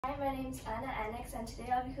Hi, my name is Anna Annex, and today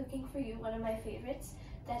I'll be cooking for you one of my favorites,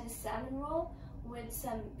 that is salmon roll with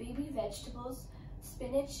some baby vegetables,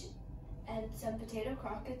 spinach, and some potato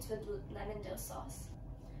croquettes with lemon dill sauce.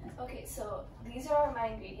 Okay, so these are my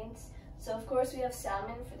ingredients. So of course we have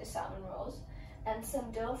salmon for the salmon rolls, and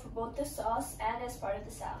some dill for both the sauce and as part of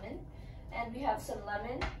the salmon. And we have some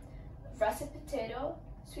lemon, russet potato,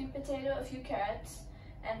 sweet potato, a few carrots,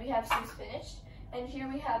 and we have some spinach. And here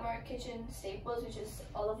we have our kitchen staples, which is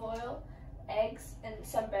olive oil, eggs, and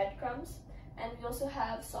some breadcrumbs. And we also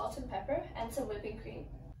have salt and pepper and some whipping cream.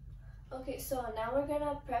 Okay, so now we're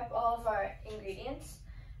gonna prep all of our ingredients.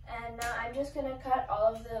 And now I'm just gonna cut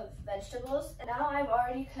all of the vegetables. And now I've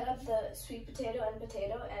already cut up the sweet potato and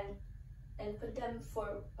potato and put them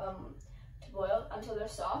to boil until they're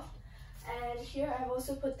soft. And here I've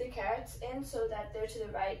also put the carrots in so that they're to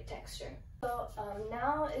the right texture. So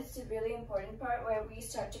now it's the really important part where we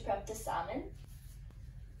start to prep the salmon.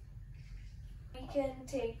 We can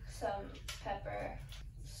take some pepper,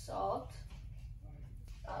 salt,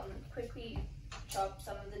 quickly chop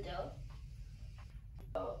some of the dill.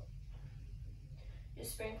 So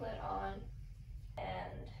just sprinkle it on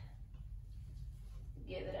and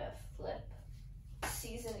give it a flip.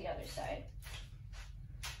 Season the other side.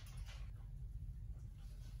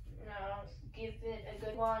 Now give it a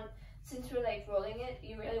good one. Since we're like rolling it,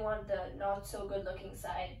 you really want the not so good looking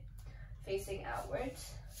side facing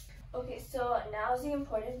outwards. Okay, so now's the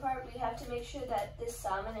important part. We have to make sure that this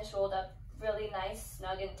salmon is rolled up really nice,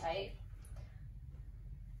 snug and tight.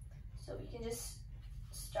 So we can just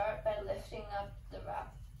start by lifting up the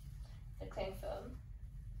wrap, the cling film,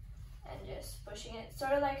 and just pushing it,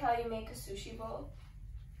 sort of like how you make a sushi bowl.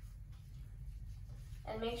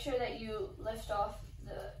 And make sure that you lift off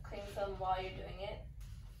the cling film while you're doing it.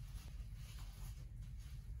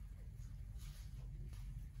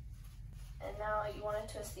 And now you want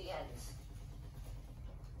to twist the ends.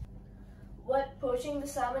 What poaching the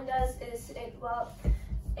salmon does is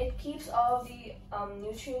it keeps all of the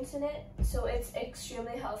nutrients in it, so it's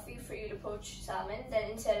extremely healthy for you to poach salmon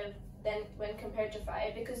than when compared to fry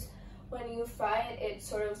it, because when you fry it, it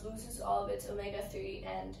sort of loses all of its omega-3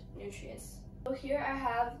 and nutrients. So here I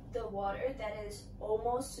have the water that is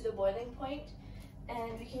almost to the boiling point,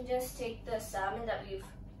 and we can just take the salmon that we've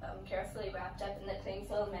carefully wrapped up in the cling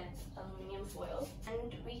film and aluminum foil,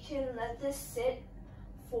 and we can let this sit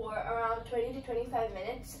for around 20 to 25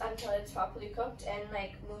 minutes until it's properly cooked, and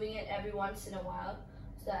like moving it every once in a while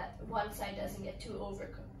so that one side doesn't get too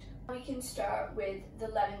overcooked. We can start with the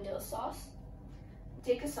lemon dill sauce.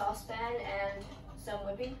 Take a saucepan and some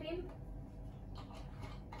whipping cream,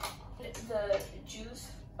 the juice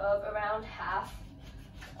of around half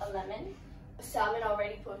a lemon, salmon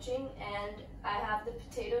already poaching, and I have the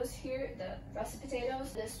potatoes here, the russet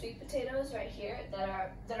potatoes, the sweet potatoes right here that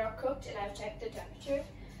are cooked, and I've checked the temperature,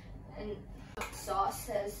 and the sauce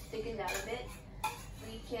has thickened out a bit.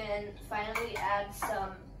 We can finally add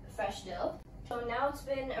some fresh dill. So now it's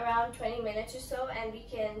been around 20 minutes or so, and we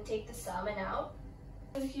can take the salmon out.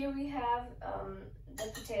 So here we have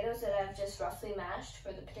the potatoes that I've just roughly mashed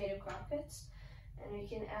for the potato croquettes. And we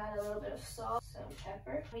can add a little bit of salt, some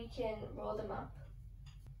pepper. We can roll them up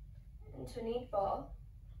into a neat ball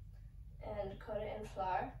and coat it in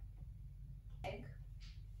flour, egg,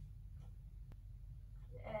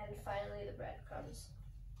 and finally the breadcrumbs.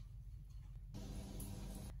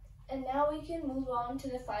 And now we can move on to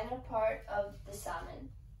the final part of the salmon.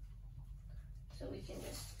 So we can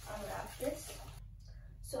just unwrap this.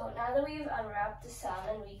 So now that we've unwrapped the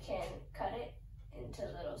salmon, we can cut it into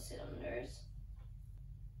little cylinders.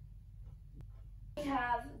 We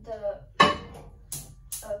have the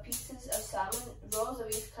pieces of salmon rolls that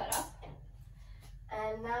we've cut up,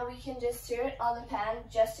 and now we can just sear it on the pan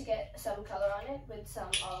just to get some color on it with some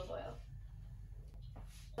olive oil.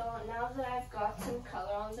 So now that I've got some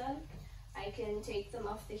color on them, I can take them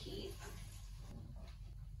off the heat.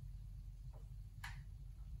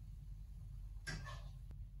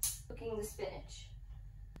 Cooking the spinach.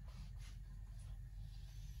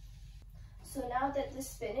 So now that the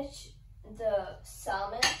spinach, the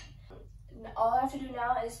salmon, all I have to do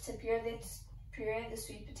now is to puree the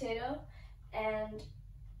sweet potato, and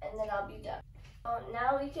then I'll be done.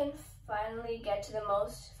 Now we can finally get to the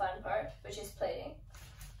most fun part, which is plating.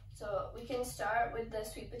 So we can start with the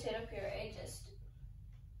sweet potato puree,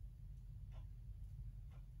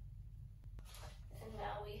 and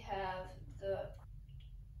now we have the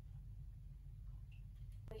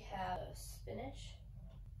spinach.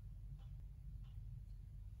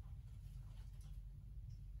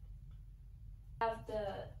 Have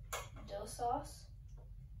the dill sauce,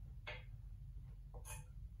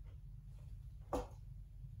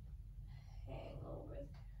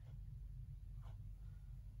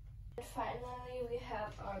 finally we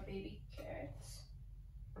have our baby carrots.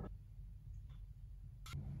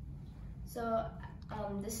 So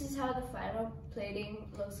this is how the final plating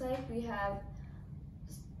looks like. We have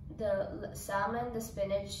the salmon, the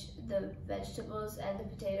spinach, the vegetables, and the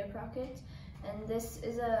potato croquettes. And this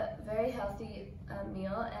is a very healthy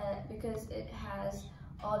meal because it has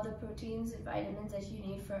all the proteins and vitamins that you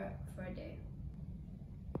need for a day.